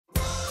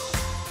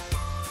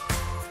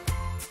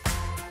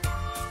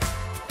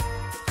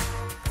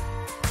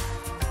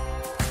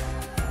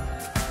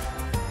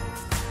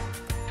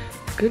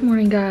Good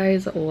morning,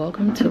 guys.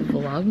 Welcome to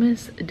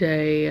Vlogmas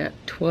day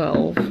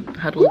 12. I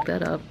had to look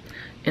that up.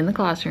 In the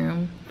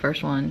classroom,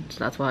 first one, so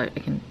that's why I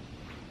can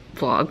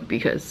vlog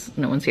because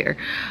no one's here.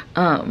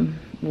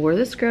 Wore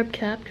the scrub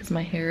cap because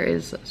my hair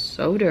is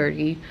so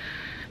dirty.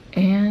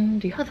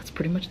 And yeah, that's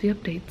pretty much the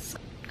updates.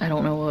 I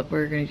don't know what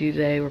we're gonna do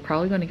today. We're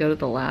probably gonna go to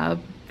the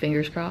lab,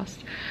 fingers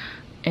crossed.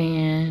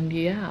 And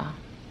yeah,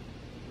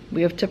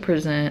 we have to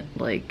present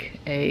like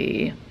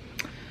a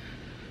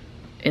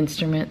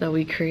instrument that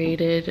we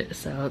created,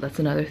 so that's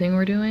another thing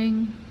we're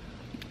doing.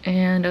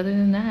 And other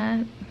than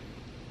that,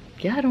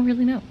 yeah, I don't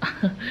really know.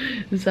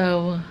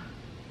 So,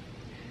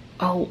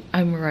 oh,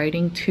 I'm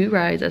riding 2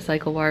 rides at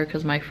Cyclebar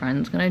because my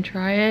friend's gonna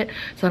try it,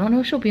 so I don't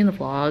know if she'll be in the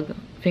vlog.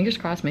 Fingers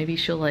crossed, maybe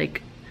she'll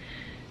like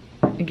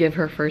give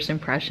her first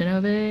impression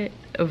of it,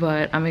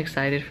 but I'm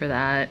excited for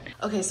that.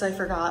 Okay, so I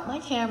forgot my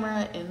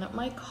camera in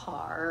my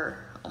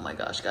car. Oh my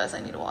gosh, guys,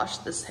 I need to wash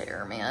this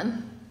hair,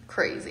 man.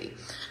 Crazy.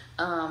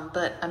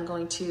 But I'm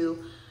going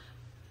to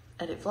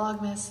edit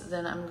Vlogmas,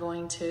 then I'm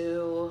going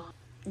to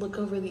look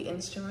over the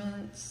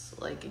instruments,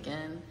 like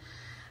again,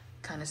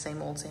 kind of same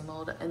old,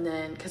 and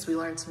then, because we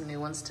learned some new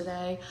ones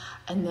today,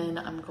 and then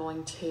I'm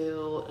going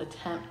to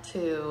attempt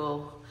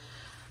to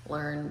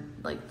learn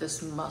like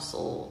this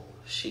muscle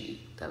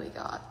sheet that we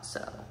got.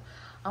 So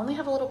I only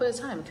have a little bit of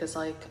time because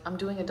like I'm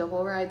doing a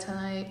double ride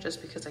tonight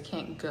just because I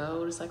can't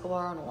go to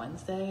Cyclebar on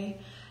Wednesday.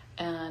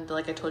 And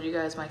like I told you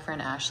guys, my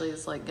friend Ashley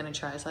is like gonna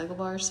try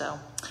Cyclebar, so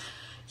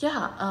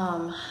yeah,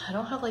 I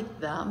don't have like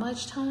that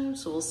much time,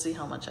 so we'll see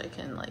how much I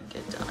can like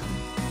get done.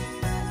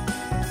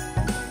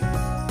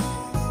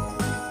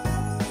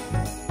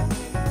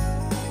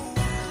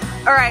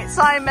 All right,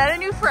 so I met a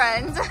new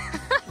friend.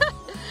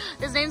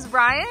 His name's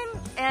Brian,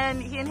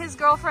 and he and his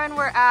girlfriend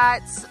were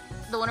at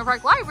the Winter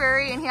Park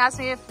Library, and he asked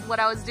me what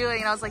I was doing,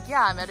 and I was like,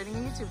 yeah, I'm editing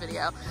a YouTube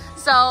video.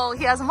 So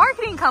he has a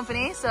marketing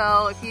company,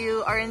 so if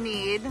you are in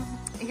need,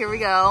 here we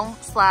go,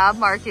 Slab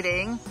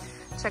Marketing.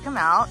 Check him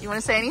out. You want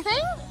to say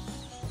anything?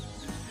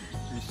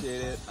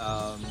 Appreciate it.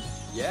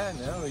 Yeah,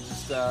 no, we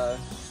just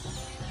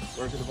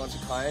work with a bunch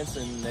of clients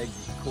and make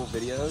cool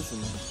videos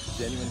and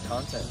genuine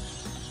content.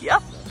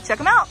 Yep, check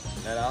him out.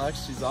 And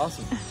Alex, she's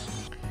awesome.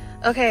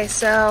 Okay,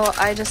 so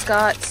I just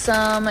got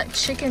some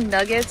chicken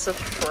nuggets with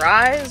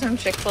fries from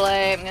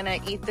Chick-fil-A. I'm gonna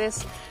eat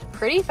this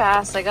pretty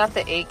fast. I got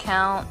the 8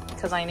 count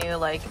because I knew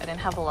like I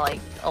didn't have a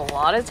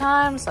lot of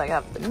time, so I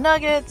got the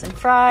nuggets and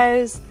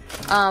fries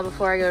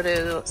before I go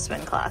to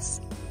spin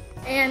class.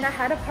 And I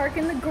had to park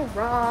in the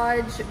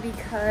garage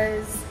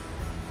because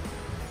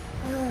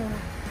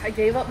I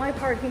gave up my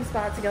parking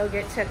spot to go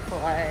get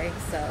Chick-fil-A.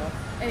 So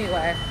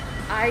anyway,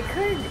 I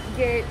could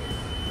get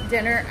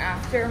dinner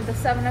after the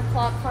 7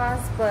 o'clock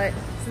class, but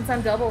since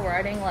I'm double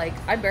riding, like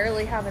I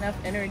barely have enough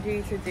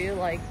energy to do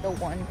like the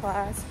one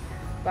class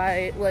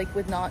by like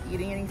with not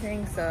eating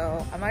anything,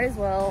 so I might as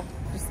well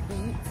just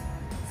eat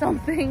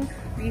something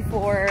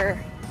before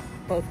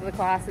both of the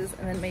classes,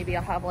 and then maybe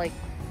I'll have like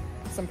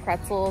some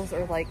pretzels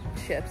or like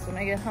chips when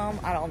I get home.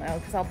 I don't know,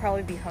 because I'll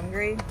probably be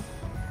hungry.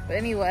 But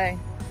anyway,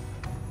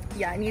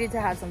 yeah, I needed to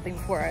have something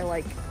before I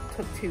like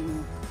took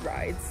 2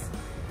 rides.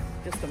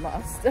 Just a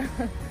must.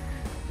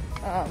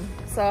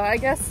 So I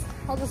guess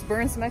I'll just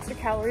burn some extra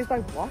calories by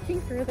walking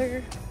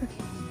further.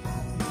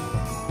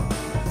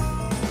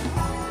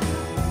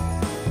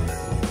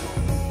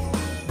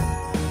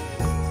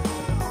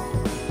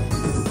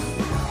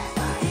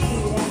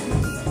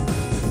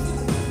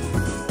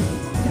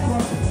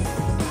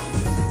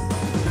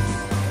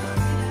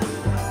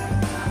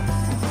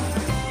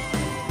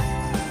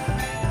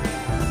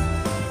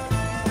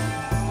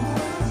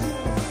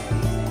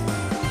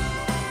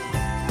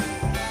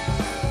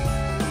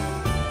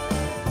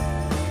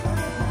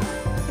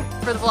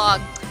 For the vlog,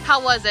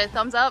 how was it?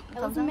 Thumbs up?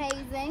 It was amazing.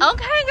 Okay,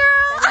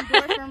 girl. That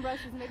endorphin rush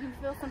is making me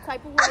feel some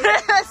type of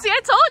way. See, I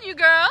told you,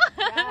 girl.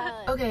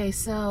 Yes. Okay,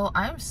 so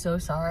I'm so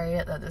sorry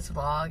that this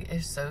vlog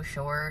is so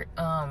short.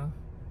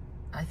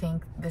 I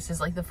think this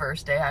is like the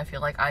first day I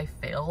feel like I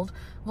failed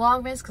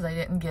Vlogmas because I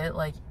didn't get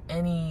like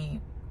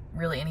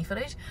really any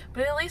footage,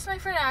 but at least my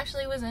friend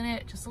Ashley was in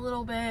it just a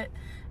little bit,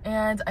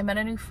 and I met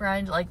a new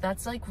friend. Like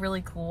that's like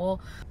really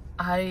cool.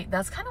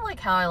 That's kind of like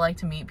how I like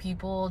to meet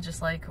people,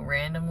 just like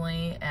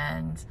randomly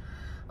and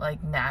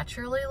like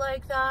naturally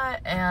like that.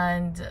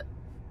 And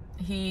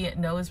he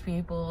knows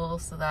people,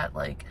 so that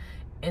like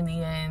in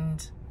the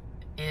end,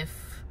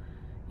 if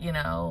you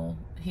know,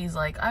 he's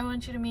like, I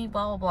want you to meet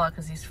blah blah blah,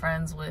 because he's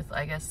friends with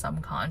I guess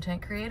some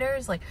content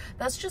creators, like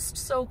that's just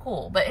so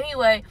cool. But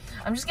anyway,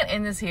 I'm just gonna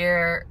end this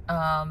here.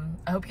 I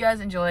hope you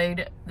guys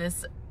enjoyed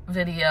this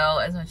video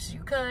as much as you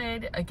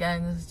could.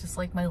 Again, this is just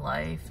like my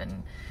life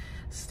and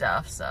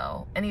stuff.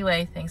 So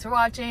anyway, thanks for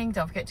watching.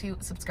 Don't forget to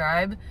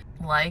subscribe,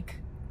 like,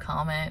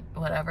 comment,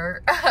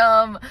 whatever.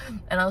 And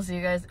I'll see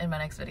you guys in my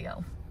next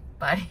video.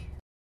 Bye.